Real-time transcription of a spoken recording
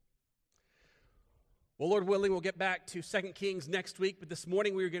Well, Lord willing, we'll get back to 2 Kings next week, but this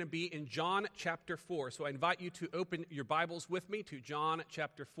morning we are going to be in John chapter 4. So I invite you to open your Bibles with me to John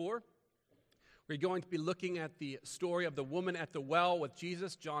chapter 4. We're going to be looking at the story of the woman at the well with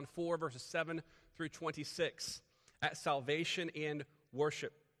Jesus, John 4, verses 7 through 26, at salvation and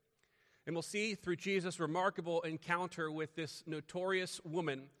worship. And we'll see through Jesus' remarkable encounter with this notorious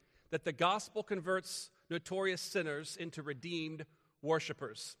woman that the gospel converts notorious sinners into redeemed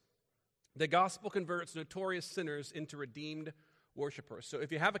worshipers. The gospel converts notorious sinners into redeemed worshipers. So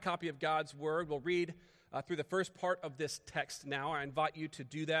if you have a copy of God's Word, we'll read through the first part of this text now. I invite you to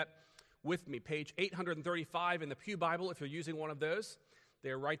do that with me. Page 835 in the Pew Bible, if you're using one of those.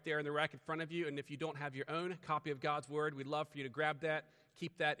 They're right there in the rack in front of you. And if you don't have your own copy of God's Word, we'd love for you to grab that,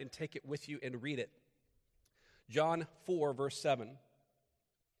 keep that, and take it with you and read it. John 4, verse 7.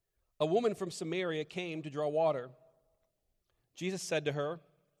 A woman from Samaria came to draw water. Jesus said to her,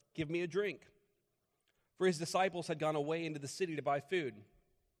 "Give me a drink." For his disciples had gone away into the city to buy food.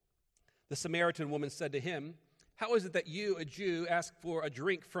 The Samaritan woman said to him, "How is it that you, a Jew, ask for a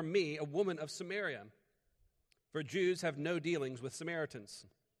drink from me, a woman of Samaria? For Jews have no dealings with Samaritans."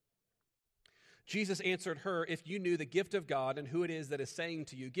 Jesus answered her, "If you knew the gift of God and who it is that is saying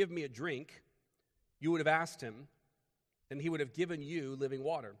to you, 'Give me a drink,' you would have asked him, and he would have given you living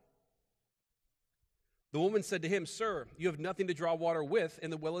water." The woman said to him, "Sir, you have nothing to draw water with,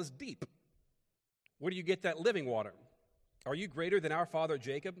 and the well is deep. Where do you get that living water? Are you greater than our father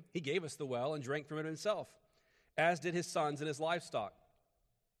Jacob? He gave us the well and drank from it himself, as did his sons and his livestock."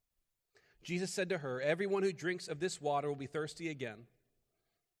 Jesus said to her, "Everyone who drinks of this water will be thirsty again.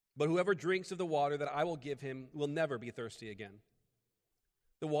 But whoever drinks of the water that I will give him will never be thirsty again.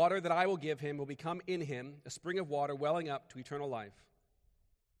 The water that I will give him will become in him a spring of water welling up to eternal life."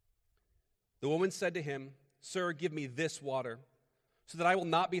 The woman said to him, "Sir, give me this water, so that I will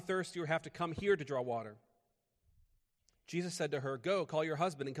not be thirsty or have to come here to draw water." Jesus said to her, "Go, call your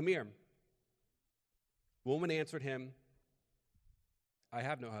husband and come here." The woman answered him, "I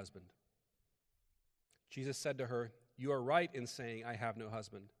have no husband." Jesus said to her, "You are right in saying, 'I have no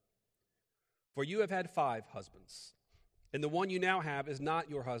husband.' For you have had 5 husbands, and the one you now have is not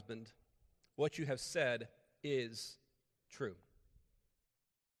your husband. What you have said is true."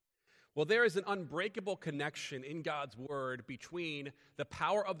 Well, there is an unbreakable connection in God's Word between the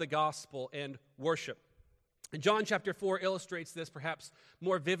power of the gospel and worship. And John chapter 4 illustrates this perhaps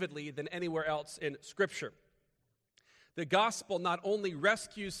more vividly than anywhere else in Scripture. The gospel not only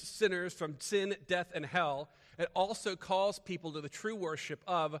rescues sinners from sin, death, and hell, it also calls people to the true worship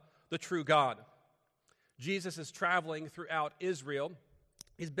of the true God. Jesus is traveling throughout Israel.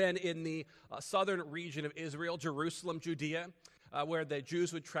 He's been in the southern region of Israel, Jerusalem, Judea, where the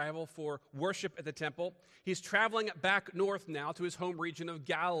Jews would travel for worship at the temple. He's traveling back north now to his home region of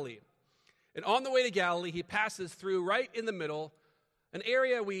Galilee. And on the way to Galilee, he passes through right in the middle, an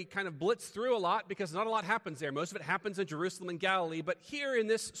area we kind of blitz through a lot because not a lot happens there. Most of it happens in Jerusalem and Galilee. But here in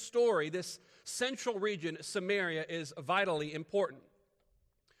this story, this central region, Samaria, is vitally important.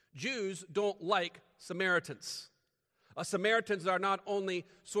 Jews don't like Samaritans. Samaritans are not only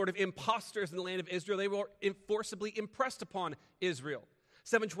sort of imposters in the land of Israel, they were forcibly impressed upon Israel.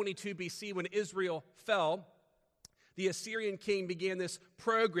 722 BC, when Israel fell, the Assyrian king began this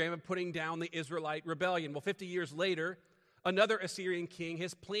program of putting down the Israelite rebellion. Well, 50 years later, another Assyrian king,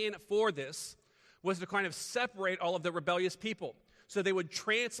 his plan for this was to kind of separate all of the rebellious people. So they would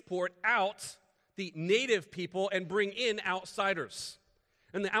transport out the native people and bring in outsiders.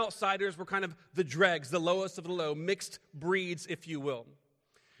 And the outsiders were kind of the dregs, the lowest of the low, mixed breeds, if you will.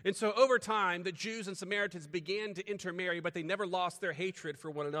 And so over time, the Jews and Samaritans began to intermarry, but they never lost their hatred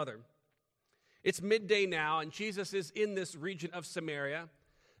for one another. It's midday now, and Jesus is in this region of Samaria,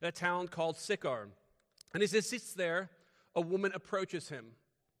 a town called Sychar. And as he sits there, a woman approaches him,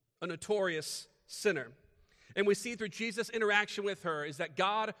 a notorious sinner. And we see through Jesus' interaction with her is that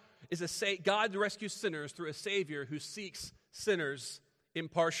God rescues sinners through a Savior who seeks sinners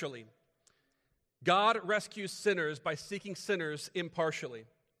impartially. God rescues sinners by seeking sinners impartially.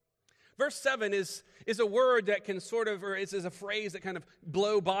 Verse 7 is a word that can sort of, or is a phrase that kind of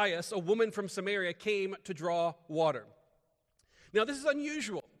blow by us. A woman from Samaria came to draw water. Now, this is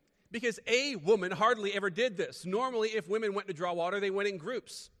unusual because a woman hardly ever did this. Normally, if women went to draw water, they went in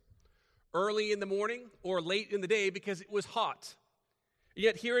groups, early in the morning or late in the day because it was hot.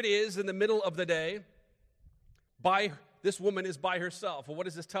 Yet here it is in the middle of the day. This woman is by herself. Well, what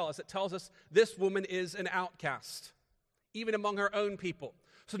does this tell us? It tells us this woman is an outcast, even among her own people.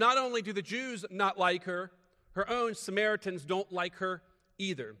 So not only do the Jews not like her, her own Samaritans don't like her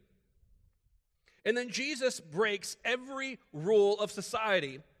either. And then Jesus breaks every rule of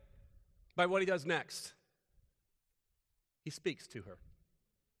society by what he does next. He speaks to her.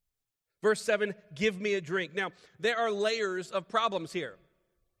 Verse 7, give me a drink. Now, there are layers of problems here.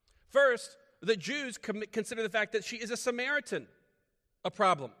 First, the Jews consider the fact that she is a Samaritan a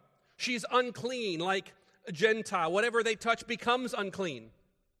problem. She's unclean, like a Gentile. Whatever they touch becomes unclean.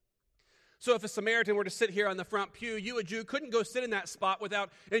 So if a Samaritan were to sit here on the front pew, you, a Jew, couldn't go sit in that spot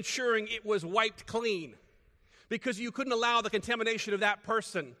without ensuring it was wiped clean, because you couldn't allow the contamination of that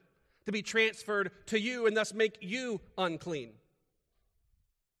person to be transferred to you and thus make you unclean.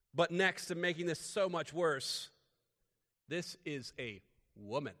 But next, to making this so much worse, this is a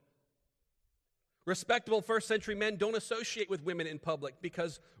woman. Respectable first century men don't associate with women in public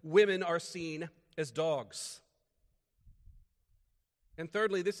because women are seen as dogs. And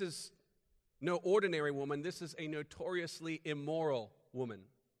thirdly, this is no ordinary woman. This is a notoriously immoral woman.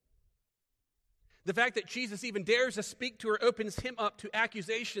 The fact that Jesus even dares to speak to her opens him up to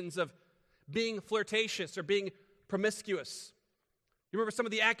accusations of being flirtatious or being promiscuous. You remember some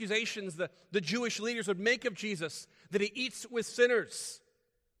of the accusations the Jewish leaders would make of Jesus, that he eats with sinners,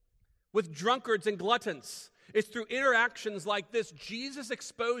 with drunkards and gluttons. It's through interactions like this Jesus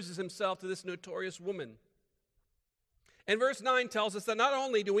exposes himself to this notorious woman. And verse 9 tells us that not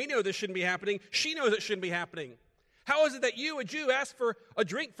only do we know this shouldn't be happening, she knows it shouldn't be happening. How is it that you, a Jew, ask for a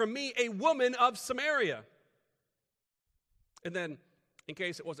drink from me, a woman of Samaria? And then, in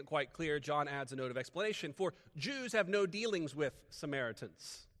case it wasn't quite clear, John adds a note of explanation, for Jews have no dealings with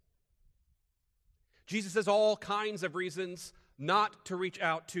Samaritans. Jesus has all kinds of reasons not to reach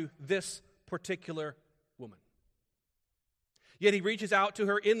out to this particular woman. Yet he reaches out to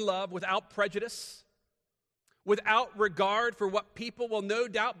her in love, without prejudice, without regard for what people will no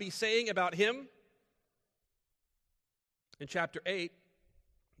doubt be saying about him. In chapter 8,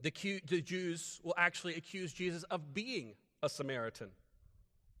 the Jews will actually accuse Jesus of being a Samaritan.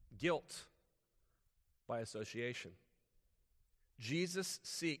 Guilt by association. Jesus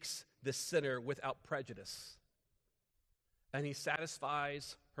seeks the sinner without prejudice, and he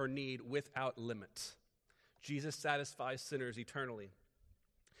satisfies her need without limit. Jesus satisfies sinners eternally.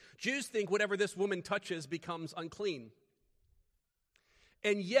 Jews think whatever this woman touches becomes unclean.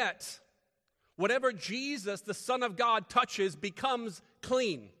 And yet, whatever Jesus, the Son of God, touches becomes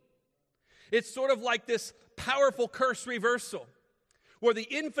clean. It's sort of like this powerful curse reversal, where the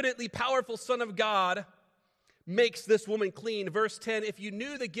infinitely powerful Son of God makes this woman clean. Verse 10, if you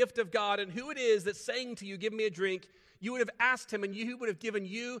knew the gift of God and who it is that's saying to you, give me a drink, you would have asked him and he would have given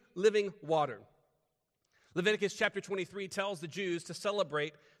you living water. Leviticus chapter 23 tells the Jews to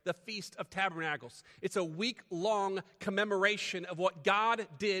celebrate the Feast of Tabernacles. It's a week-long commemoration of what God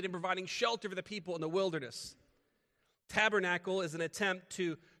did in providing shelter for the people in the wilderness. Tabernacle is an attempt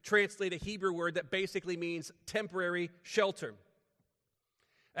to translate a Hebrew word that basically means temporary shelter.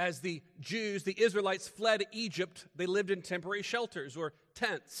 As the Jews, the Israelites, fled Egypt, they lived in temporary shelters or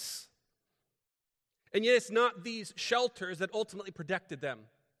tents. And yet it's not these shelters that ultimately protected them.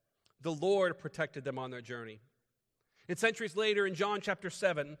 The Lord protected them on their journey. And centuries later, in John chapter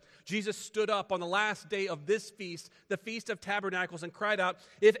 7, Jesus stood up on the last day of this feast, the Feast of Tabernacles, and cried out,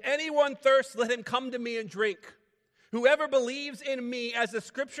 if anyone thirsts, let him come to me and drink. Whoever believes in me, as the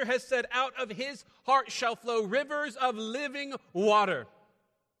scripture has said, out of his heart shall flow rivers of living water.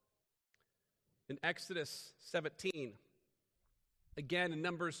 In Exodus 17, again in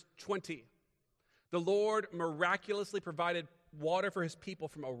Numbers 20, the Lord miraculously provided water for his people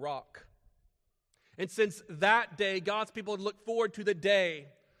from a rock. And since that day, God's people had looked forward to the day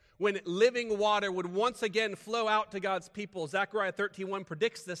when living water would once again flow out to God's people. Zechariah 13:1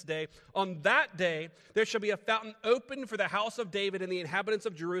 predicts this day. On that day, there shall be a fountain opened for the house of David and the inhabitants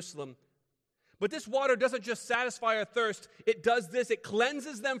of Jerusalem. But this water doesn't just satisfy our thirst. It does this. It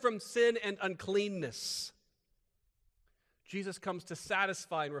cleanses them from sin and uncleanness. Jesus comes to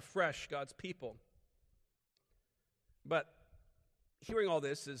satisfy and refresh God's people. But hearing all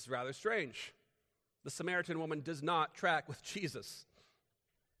this is rather strange. The Samaritan woman does not track with Jesus.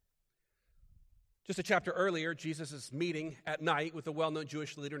 Just a chapter earlier, Jesus is meeting at night with a well-known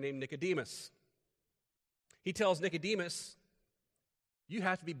Jewish leader named Nicodemus. He tells Nicodemus, you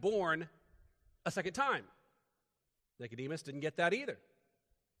have to be born a second time. Nicodemus didn't get that either.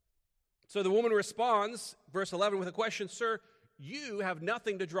 So the woman responds, verse 11, with a question, sir, you have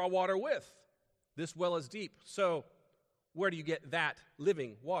nothing to draw water with. This well is deep. So where do you get that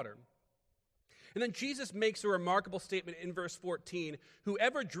living water? And then Jesus makes a remarkable statement in verse 14.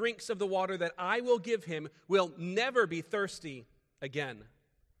 Whoever drinks of the water that I will give him will never be thirsty again.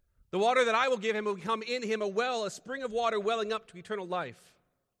 The water that I will give him will become in him a well, a spring of water welling up to eternal life.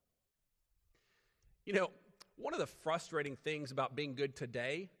 You know, one of the frustrating things about being good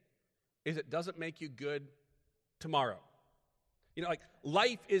today is it doesn't make you good tomorrow. You know, like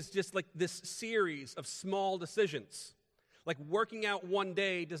life is just like this series of small decisions. Like working out one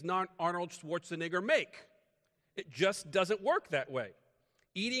day does not Arnold Schwarzenegger make. It just doesn't work that way.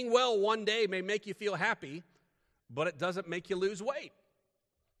 Eating well one day may make you feel happy, but it doesn't make you lose weight.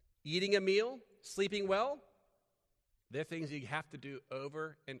 Eating a meal, sleeping well, they're things you have to do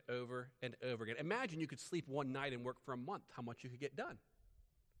over and over and over again. Imagine you could sleep one night and work for a month, how much you could get done.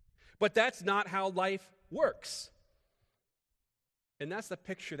 But that's not how life works. And that's the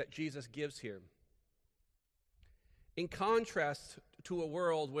picture that Jesus gives here. In contrast to a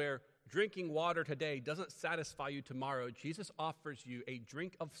world where drinking water today doesn't satisfy you tomorrow, Jesus offers you a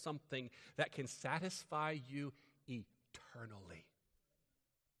drink of something that can satisfy you eternally.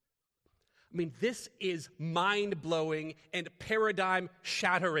 I mean, this is mind-blowing and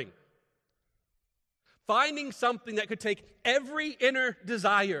paradigm-shattering. Finding something that could take every inner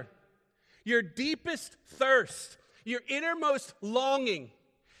desire, your deepest thirst, your innermost longing,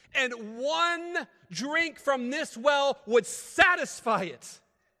 and one drink from this well would satisfy it.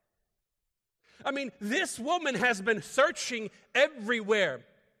 I mean, this woman has been searching everywhere.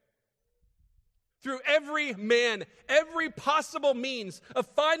 Through every man, every possible means of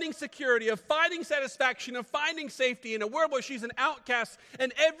finding security, of finding satisfaction, of finding safety in a world where she's an outcast,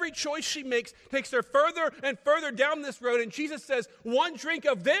 and every choice she makes takes her further and further down this road. And Jesus says, one drink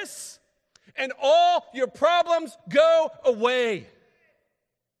of this, and all your problems go away.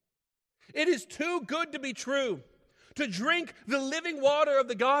 It is too good to be true. To drink the living water of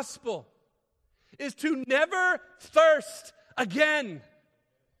the gospel is to never thirst again.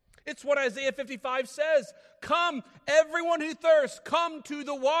 It's what Isaiah 55 says. Come, everyone who thirsts, come to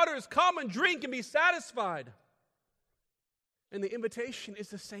the waters. Come and drink and be satisfied. And the invitation is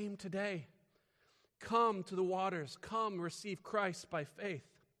the same today. Come to the waters. Come receive Christ by faith.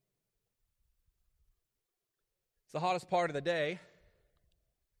 It's the hottest part of the day.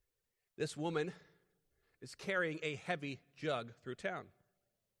 This woman is carrying a heavy jug through town.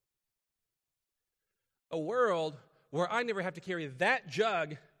 A world where I never have to carry that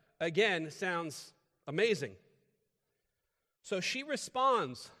jug again sounds amazing. So she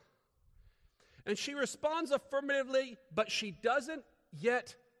responds. And she responds affirmatively, but she doesn't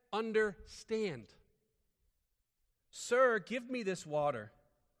yet understand. Sir, give me this water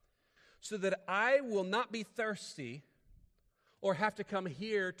so that I will not be thirsty or have to come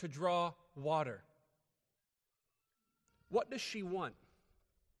here to draw water. What does she want?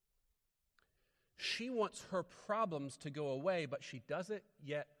 She wants her problems to go away, but she doesn't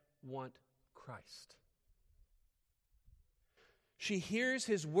yet want Christ. She hears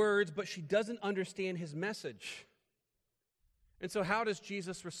his words, but she doesn't understand his message. And so how does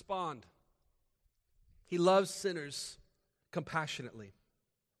Jesus respond? He loves sinners compassionately.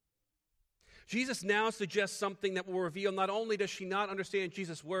 Jesus now suggests something that will reveal not only does she not understand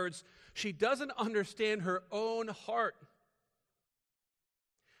Jesus' words, she doesn't understand her own heart. I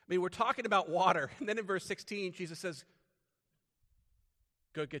mean, we're talking about water, and then in verse 16, Jesus says,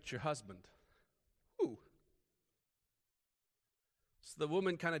 go get your husband. Ooh. So the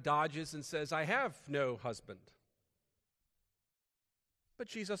woman kind of dodges and says, I have no husband. But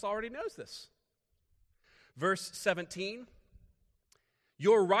Jesus already knows this. Verse 17,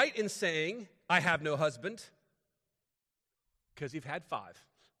 you're right in saying, I have no husband, because you've had 5,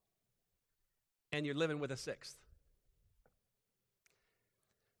 and you're living with a 6th.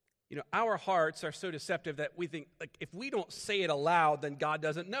 You know, our hearts are so deceptive that we think, like, if we don't say it aloud, then God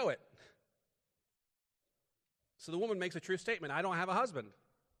doesn't know it. So the woman makes a true statement, I don't have a husband.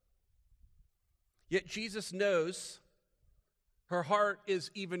 Yet Jesus knows her heart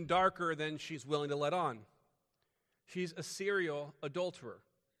is even darker than she's willing to let on. She's a serial adulterer.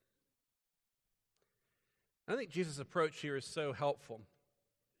 I think Jesus' approach here is so helpful.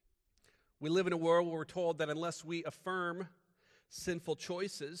 We live in a world where we're told that unless we affirm sinful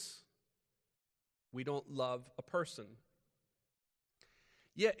choices, we don't love a person.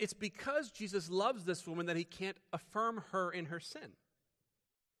 Yet it's because Jesus loves this woman that he can't affirm her in her sin.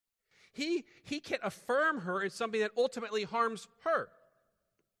 He can't affirm her in something that ultimately harms her.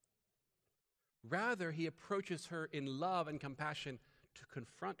 Rather, he approaches her in love and compassion to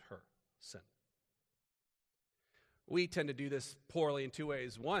confront her sin. We tend to do this poorly in 2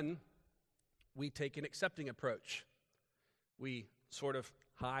 ways. One, we take an accepting approach. We sort of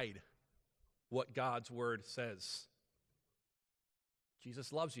hide what God's word says.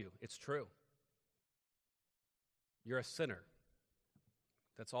 Jesus loves you. It's true. You're a sinner.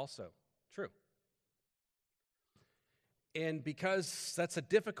 That's also true. And because that's a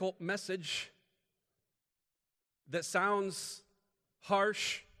difficult message that sounds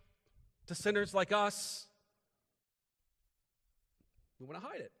harsh to sinners like us, we want to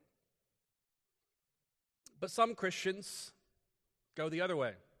hide it. But some Christians go the other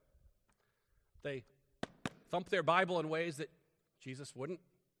way. They thump their Bible in ways that Jesus wouldn't.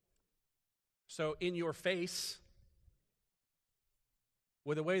 So in your face,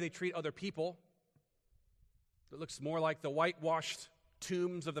 with the way they treat other people, it looks more like the whitewashed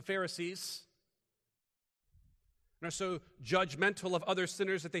tombs of the Pharisees, and are so judgmental of other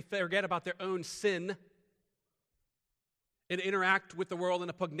sinners that they forget about their own sin and interact with the world in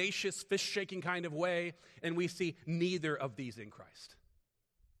a pugnacious, fist-shaking kind of way, and we see neither of these in Christ.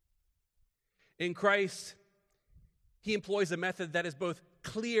 In Christ, he employs a method that is both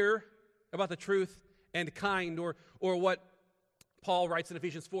clear about the truth and kind, or what Paul writes in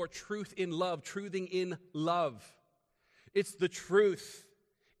Ephesians 4, truth in love, truthing in love. It's the truth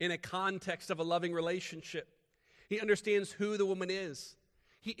in a context of a loving relationship. He understands who the woman is.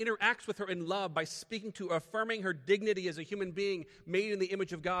 He interacts with her in love by speaking to her, affirming her dignity as a human being made in the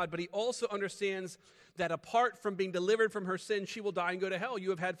image of God. But he also understands that apart from being delivered from her sin, she will die and go to hell. You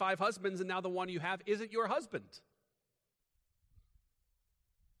have had 5 husbands, and now the one you have isn't your husband.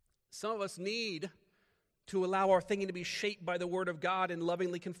 Some of us need to allow our thinking to be shaped by the Word of God in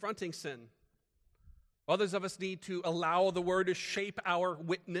lovingly confronting sin. Others of us need to allow the Word to shape our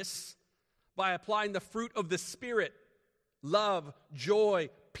witness by applying the fruit of the Spirit: love, joy,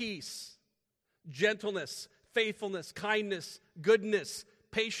 peace, gentleness, faithfulness, kindness, goodness,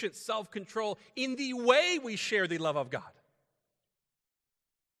 patience, self-control, in the way we share the love of God.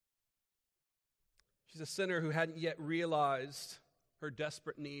 She's a sinner who hadn't yet realized her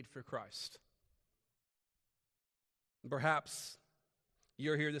desperate need for Christ. And perhaps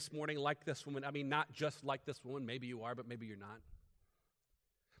you're here this morning like this woman. I mean, not just like this woman. Maybe you are, but maybe you're not.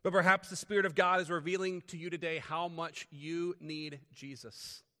 But perhaps the Spirit of God is revealing to you today how much you need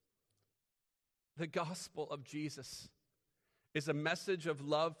Jesus. The gospel of Jesus is a message of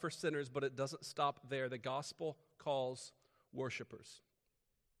love for sinners, but it doesn't stop there. The gospel calls worshipers.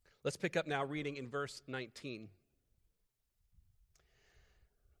 Let's pick up now reading in verse 19.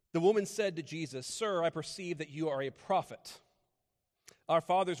 The woman said to Jesus, "Sir, I perceive that you are a prophet. Our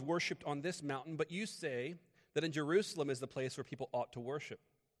fathers worshipped on this mountain, but you say that in Jerusalem is the place where people ought to worship."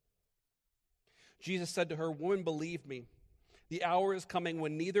 Jesus said to her, "Woman, believe me, the hour is coming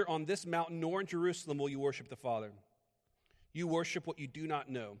when neither on this mountain nor in Jerusalem will you worship the Father. You worship what you do not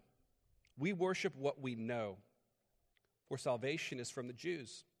know. We worship what we know, for salvation is from the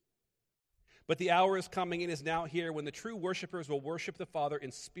Jews. But the hour is coming and is now here when the true worshipers will worship the Father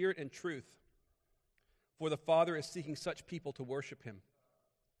in spirit and truth, for the Father is seeking such people to worship him.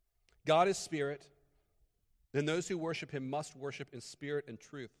 God is spirit, and those who worship him must worship in spirit and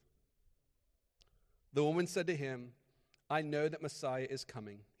truth." The woman said to him, "I know that Messiah is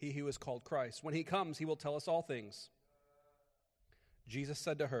coming, he who is called Christ. When he comes, he will tell us all things." Jesus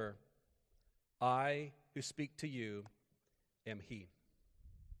said to her, "I who speak to you am he."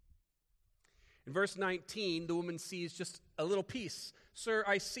 In verse 19, the woman sees just a little piece. "Sir,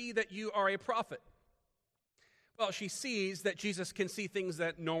 I see that you are a prophet." Well, she sees that Jesus can see things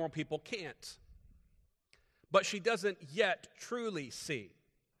that normal people can't. But she doesn't yet truly see.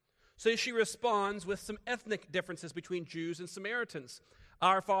 So she responds with some ethnic differences between Jews and Samaritans.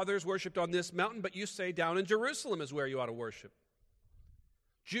 "Our fathers worshipped on this mountain, but you say down in Jerusalem is where you ought to worship."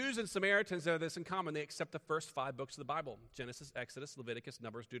 Jews and Samaritans have this in common. They accept the first 5 books of the Bible: Genesis, Exodus, Leviticus,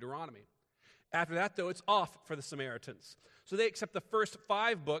 Numbers, Deuteronomy. After that, though, it's off for the Samaritans. So they accept the first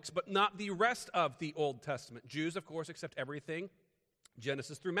 5 books, but not the rest of the Old Testament. Jews, of course, accept everything,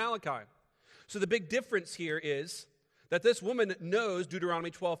 Genesis through Malachi. So the big difference here is that this woman knows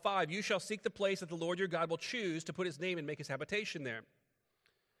Deuteronomy 12:5. "You shall seek the place that the Lord your God will choose to put his name and make his habitation there."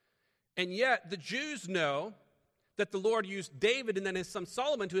 And yet, the Jews know that the Lord used David and then his son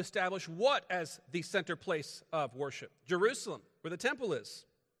Solomon to establish what as the center place of worship? Jerusalem, where the temple is.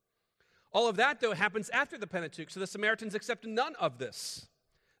 All of that, though, happens after the Pentateuch, so the Samaritans accept none of this.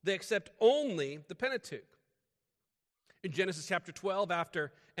 They accept only the Pentateuch. In Genesis chapter 12,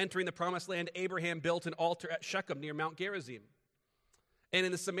 after entering the Promised Land, Abraham built an altar at Shechem near Mount Gerizim. And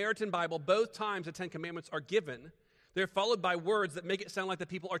in the Samaritan Bible, both times the 10 Commandments are given, they're followed by words that make it sound like the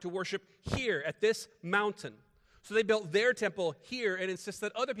people are to worship here at this mountain. So they built their temple here and insist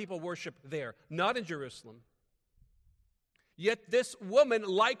that other people worship there, not in Jerusalem. Yet this woman,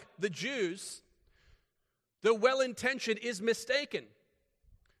 like the Jews, though well-intentioned, is mistaken.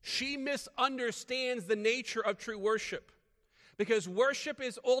 She misunderstands the nature of true worship, because worship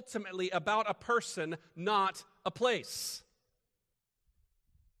is ultimately about a person, not a place.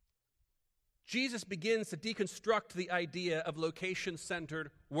 Jesus begins to deconstruct the idea of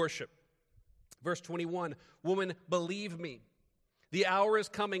location-centered worship. Verse 21, woman, believe me, the hour is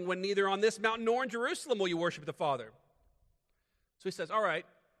coming when neither on this mountain nor in Jerusalem will you worship the Father. So he says, all right,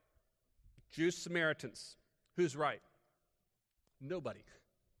 Jews, Samaritans, who's right? Nobody.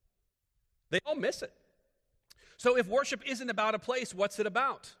 They all miss it. So if worship isn't about a place, what's it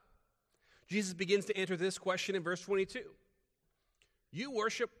about? Jesus begins to answer this question in verse 22. You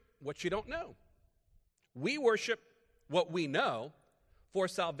worship what you don't know. We worship what we know, for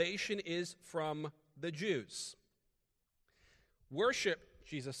salvation is from the Jews. Worship,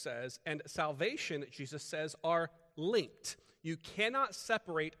 Jesus says, and salvation, Jesus says, are linked. You cannot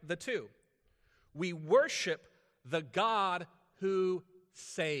separate the two. We worship the God who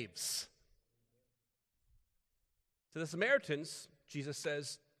saves. To the Samaritans, Jesus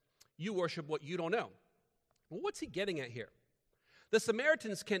says, you worship what you don't know. Well, what's he getting at here? The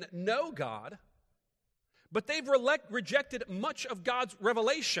Samaritans can know God, but they've rejected much of God's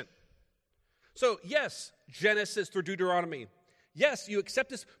revelation. So, yes, Genesis through Deuteronomy. Yes, you accept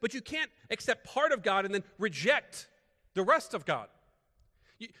this, but you can't accept part of God and then reject the rest of God.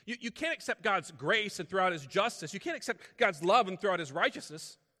 You can't accept God's grace and throw out his justice. You can't accept God's love and throw out his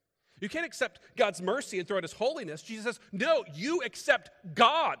righteousness. You can't accept God's mercy and throw out his holiness. Jesus says, no, you accept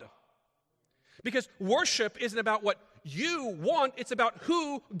God. Because worship isn't about what you want, it's about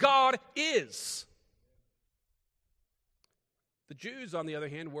who God is. The Jews, on the other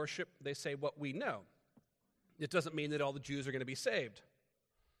hand, worship, they say, what we know. It doesn't mean that all the Jews are going to be saved.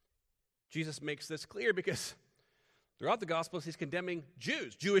 Jesus makes this clear because throughout the Gospels, he's condemning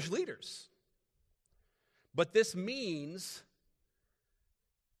Jews, Jewish leaders. But this means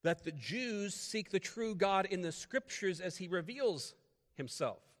that the Jews seek the true God in the Scriptures as he reveals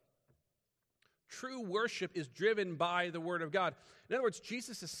himself. True worship is driven by the Word of God. In other words,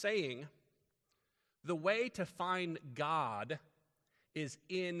 Jesus is saying the way to find God is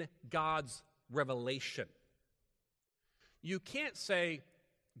in God's revelation. You can't say,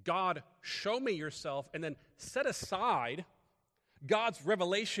 God, show me yourself, and then set aside God's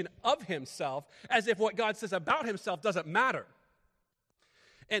revelation of himself as if what God says about himself doesn't matter.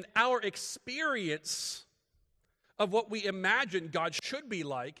 And our experience of what we imagine God should be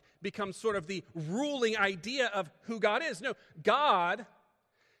like becomes sort of the ruling idea of who God is. No, God,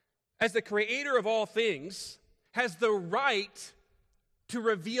 as the creator of all things, has the right to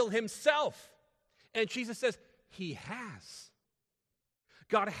reveal himself. And Jesus says, he has.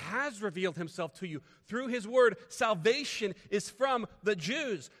 God has revealed himself to you through his word. Salvation is from the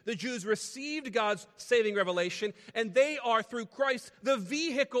Jews. The Jews received God's saving revelation, and they are, through Christ, the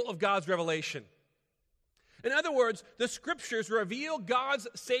vehicle of God's revelation. In other words, the Scriptures reveal God's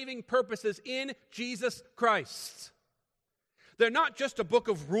saving purposes in Jesus Christ. They're not just a book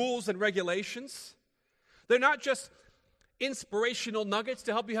of rules and regulations. They're not just inspirational nuggets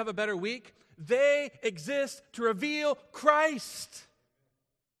to help you have a better week. They exist to reveal Christ.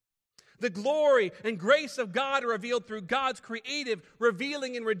 The glory and grace of God are revealed through God's creative,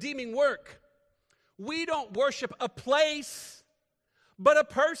 revealing, and redeeming work. We don't worship a place, but a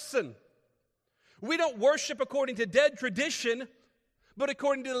person. We don't worship according to dead tradition, but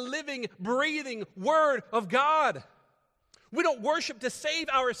according to the living, breathing Word of God. We don't worship to save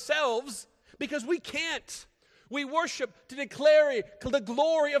ourselves because we can't. We worship to declare the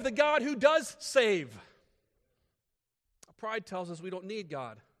glory of the God who does save. Pride tells us we don't need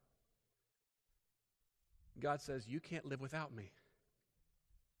God. God says, you can't live without me.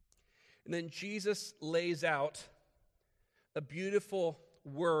 And then Jesus lays out a beautiful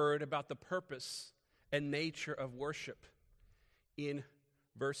word about the purpose and nature of worship in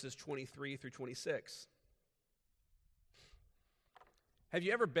verses 23 through 26. Have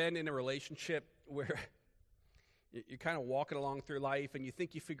you ever been in a relationship where you're kind of walking along through life and you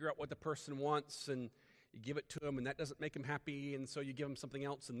think you figure out what the person wants and you give it to them and that doesn't make them happy, and so you give them something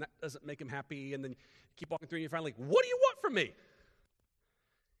else and that doesn't make them happy, and then you keep walking through and you're finally like, what do you want from me?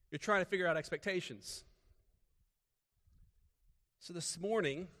 You're trying to figure out expectations. So this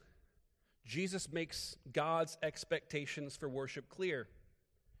morning, Jesus makes God's expectations for worship clear.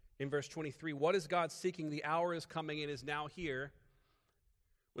 In verse 23, what is God seeking? The hour is coming and is now here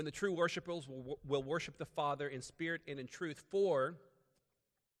when the true worshipers will worship the Father in spirit and in truth, for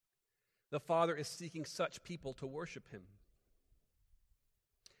the Father is seeking such people to worship him.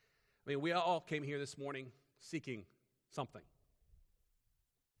 I mean, we all came here this morning seeking something.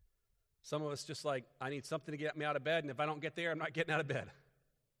 Some of us just like, I need something to get me out of bed, and if I don't get there, I'm not getting out of bed.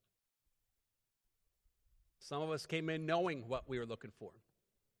 Some of us came in knowing what we were looking for.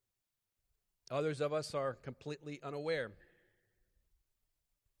 Others of us are completely unaware.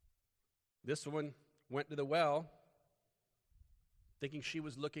 This woman went to the well thinking she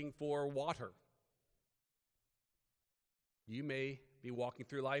was looking for water, You may be walking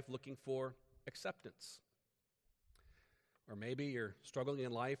through life looking for acceptance. Or maybe you're struggling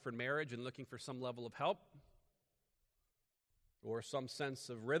in life or marriage and looking for some level of help or some sense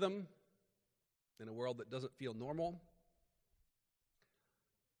of rhythm in a world that doesn't feel normal.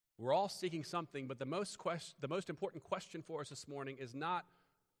 We're all seeking something, but the most important question for us this morning is not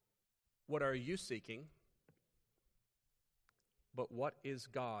what are you seeking, but what is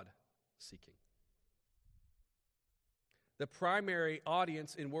God seeking? The primary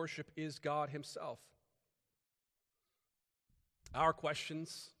audience in worship is God himself. Our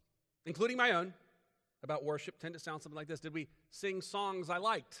questions, including my own, about worship tend to sound something like this. Did we sing songs I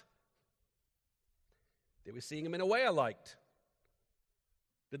liked? Did we sing them in a way I liked?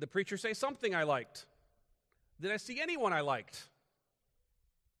 Did the preacher say something I liked? Did I see anyone I liked?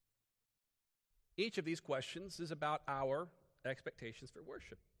 Each of these questions is about our expectations for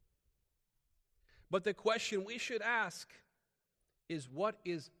worship. But the question we should ask is, what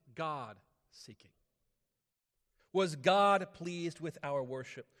is God seeking? Was God pleased with our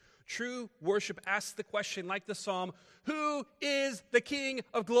worship? True worship asks the question, like the psalm, who is the King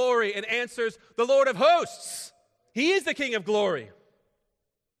of glory? And answers, the Lord of hosts. He is the King of glory.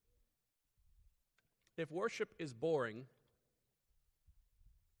 If worship is boring,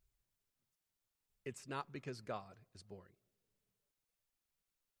 it's not because God is boring.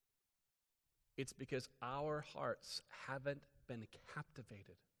 It's because our hearts haven't been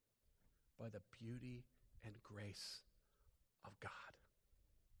captivated by the beauty and grace of God.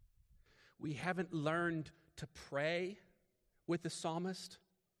 We haven't learned to pray with the psalmist.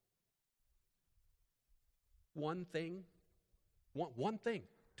 One thing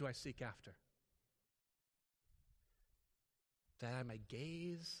do I seek after, that I may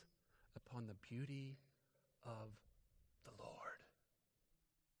gaze upon the beauty of the Lord.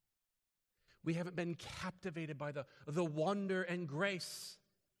 We haven't been captivated by the wonder and grace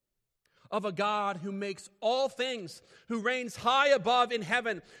of a God who makes all things, who reigns high above in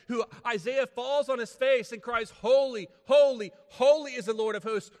heaven, who Isaiah falls on his face and cries, holy, holy, holy is the Lord of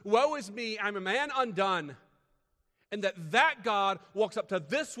hosts. Woe is me, I'm a man undone. And that God walks up to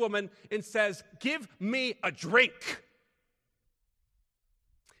this woman and says, give me a drink.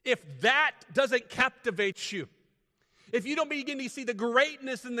 If that doesn't captivate you, if you don't begin to see the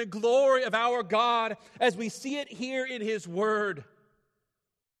greatness and the glory of our God as we see it here in his word,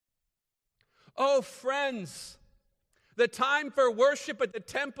 oh, friends, the time for worship at the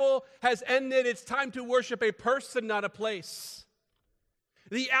temple has ended. It's time to worship a person, not a place.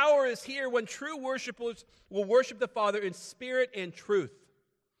 The hour is here when true worshipers will worship the Father in spirit and truth,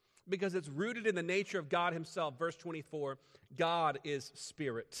 because it's rooted in the nature of God himself. Verse 24, God is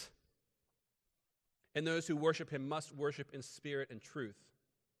spirit, and those who worship him must worship in spirit and truth.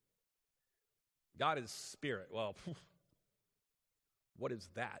 God is spirit. Well, what is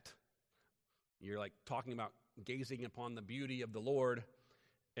that? You're like talking about gazing upon the beauty of the Lord,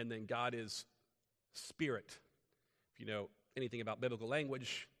 and then God is spirit. If you know anything about biblical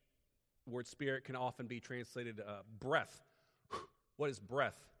language, the word spirit can often be translated breath. What is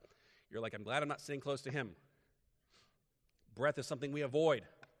breath? You're like, I'm glad I'm not sitting close to him. Breath is something we avoid,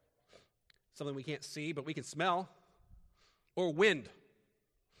 something we can't see, but we can smell. Or wind.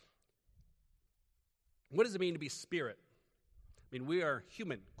 What does it mean to be spirit? I mean, we are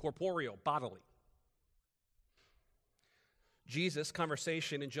human, corporeal, bodily. Jesus'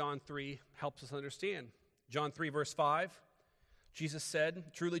 conversation in John 3 helps us understand. John 3, verse 5, Jesus said,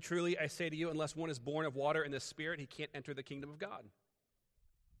 truly, truly, I say to you, unless one is born of water and the Spirit, he can't enter the kingdom of God.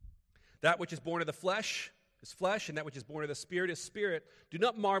 That which is born of the flesh is flesh, and that which is born of the Spirit is spirit. Do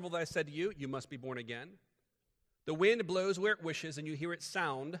not marvel that I said to you, you must be born again. The wind blows where it wishes, and you hear its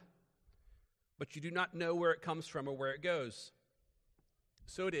sound, but you do not know where it comes from or where it goes.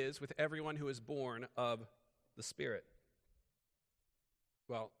 So it is with everyone who is born of the Spirit.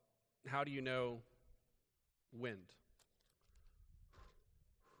 Well, how do you know wind?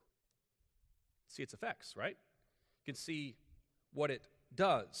 See its effects, right? You can see what it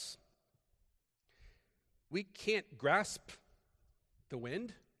does. We can't grasp the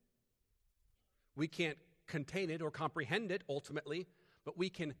wind. We can't contain it or comprehend it ultimately, but we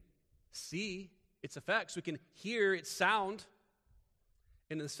can see its effects. We can hear its sound.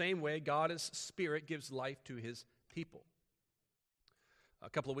 In the same way, God as spirit gives life to his people. A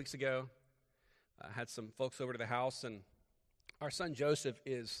couple of weeks ago, I had some folks over to the house, and our son Joseph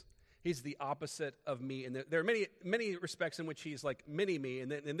he's the opposite of me. And there are many respects in which he's like mini me,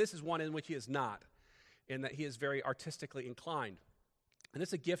 and this is one in which he is not, in that he is very artistically inclined. And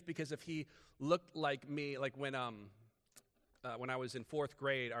it's a gift, because if he looked like me, like when when I was in fourth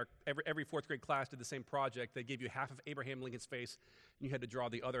grade, every fourth grade class did the same project. They gave you half of Abraham Lincoln's face, and you had to draw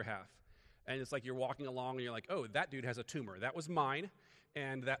the other half. And it's like you're walking along, and you're like, oh, that dude has a tumor. That was mine,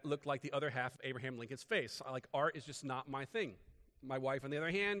 and that looked like the other half of Abraham Lincoln's face. Art is just not my thing. My wife, on the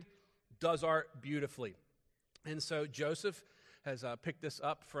other hand, does art beautifully. And so Joseph has picked this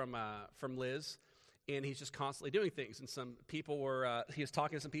up from Liz, and he's just constantly doing things. And some people he was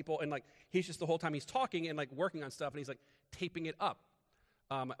talking to some people, and he's just the whole time he's talking and working on stuff, and he's taping it up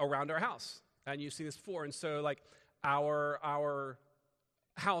around our house. And you've seen this before. And so our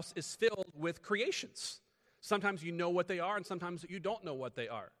house is filled with creations. Sometimes you know what they are, and sometimes you don't know what they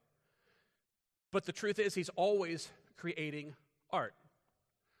are. But the truth is, he's always creating art.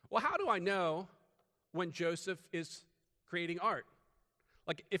 Well, how do I know when Joseph is creating art?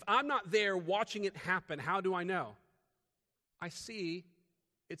 If I'm not there watching it happen, how do I know? I see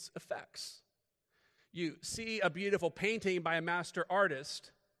its effects. You see a beautiful painting by a master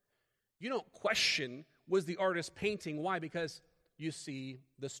artist, you don't question, was the artist painting? Why? Because you see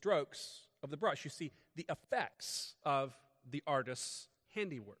the strokes of the brush. You see the effects of the artist's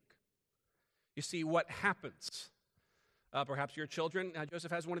handiwork. You see what happens. Perhaps your children,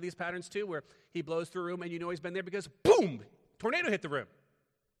 Joseph has one of these patterns too, where he blows through a room and you know he's been there because, boom, tornado hit the room.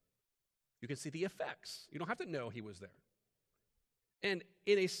 You can see the effects. You don't have to know he was there. And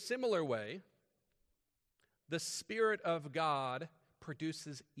in a similar way, the Spirit of God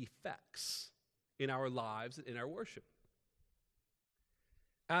produces effects in our lives and in our worship.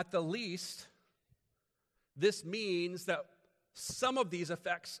 At the least, this means that some of these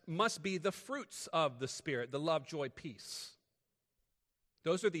effects must be the fruits of the Spirit, the love, joy, peace.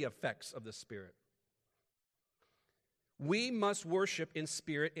 Those are the effects of the Spirit. We must worship in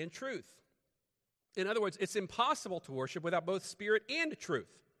spirit and truth. In other words, it's impossible to worship without both spirit and truth.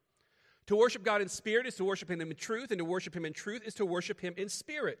 To worship God in spirit is to worship Him in truth, and to worship Him in truth is to worship Him in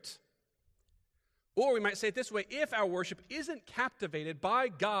spirit. Or we might say it this way: if our worship isn't captivated by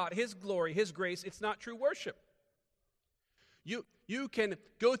God, His glory, His grace, it's not true worship. You can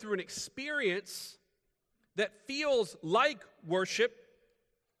go through an experience that feels like worship.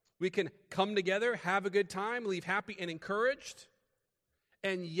 We can come together, have a good time, leave happy and encouraged,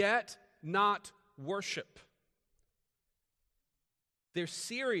 and yet not worship. They're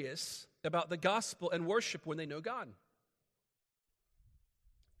serious about the gospel and worship when they know God.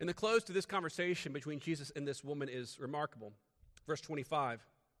 And the close to this conversation between Jesus and this woman is remarkable. Verse 25.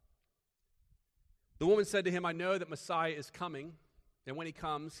 The woman said to him, I know that Messiah is coming, and when he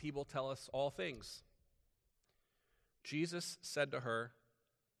comes, he will tell us all things. Jesus said to her,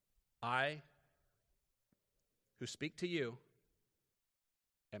 I who speak to you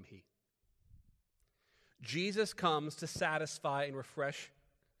am he. Jesus comes to satisfy and refresh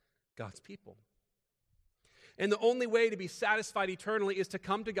God's people. And the only way to be satisfied eternally is to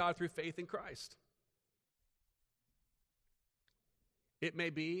come to God through faith in Christ. It may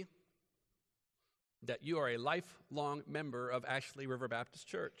be that you are a lifelong member of Ashley River Baptist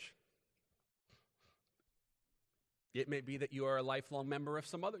Church. It may be that you are a lifelong member of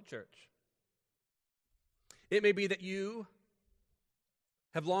some other church. It may be that you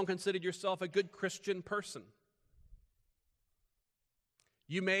have long considered yourself a good Christian person.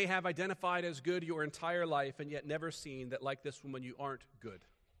 You may have identified as good your entire life and yet never seen that, like this woman, you aren't good.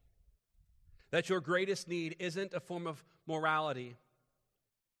 That your greatest need isn't a form of morality,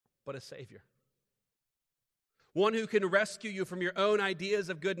 but a Savior. One who can rescue you from your own ideas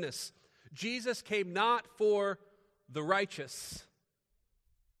of goodness. Jesus came not for the righteous,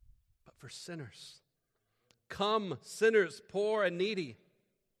 but for sinners. Come, sinners, poor and needy.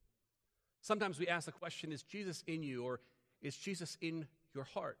 Sometimes we ask the question, is Jesus in you, or is Jesus in your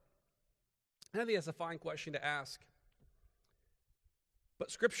heart? And I think that's a fine question to ask.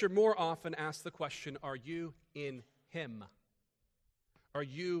 But Scripture more often asks the question, are you in Him? Are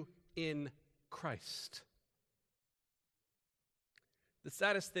you in Christ? The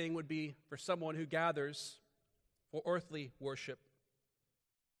saddest thing would be for someone who gathers for earthly worship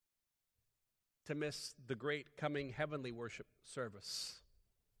to miss the great coming heavenly worship service.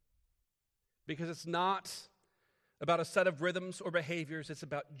 Because it's not about a set of rhythms or behaviors, it's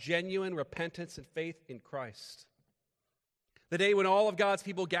about genuine repentance and faith in Christ. The day when all of God's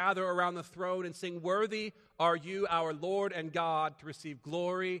people gather around the throne and sing, worthy are you, our Lord and God, to receive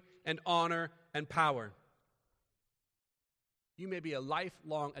glory and honor and power. You may be a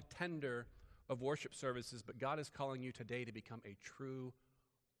lifelong attender of worship services, but God is calling you today to become a true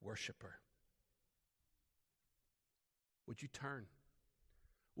worshiper. Would you turn?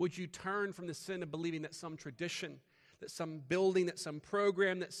 Would you turn from the sin of believing that some tradition, that some building, that some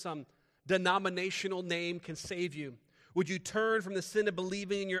program, that some denominational name can save you? Would you turn from the sin of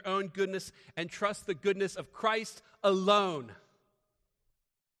believing in your own goodness and trust the goodness of Christ alone?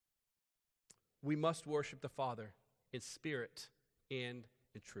 We must worship the Father in spirit and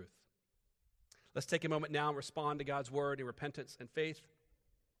in truth. Let's take a moment now and respond to God's word in repentance and faith.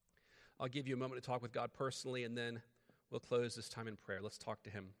 I'll give you a moment to talk with God personally, and then we'll close this time in prayer. Let's talk to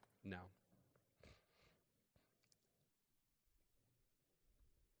him now.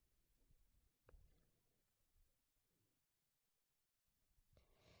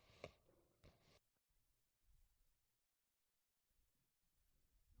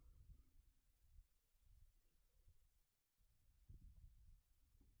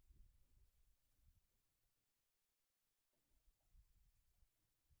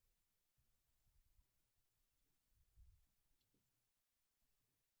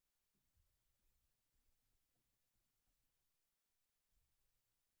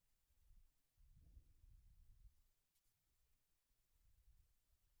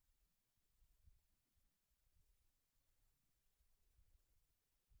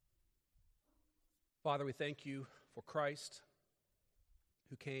 Father, we thank you for Christ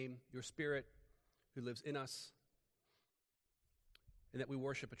who came, your Spirit who lives in us, and that we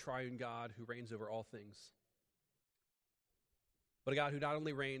worship a triune God who reigns over all things. But a God who not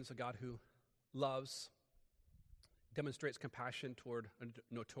only reigns, a God who loves, demonstrates compassion toward a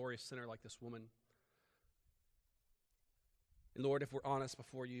notorious sinner like this woman. And Lord, if we're honest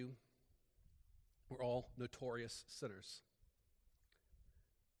before you, we're all notorious sinners.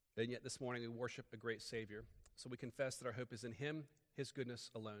 And yet this morning we worship a great Savior. So we confess that our hope is in him, his goodness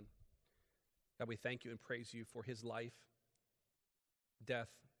alone. God, we thank you and praise you for his life, death,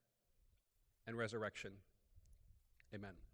 and resurrection. Amen.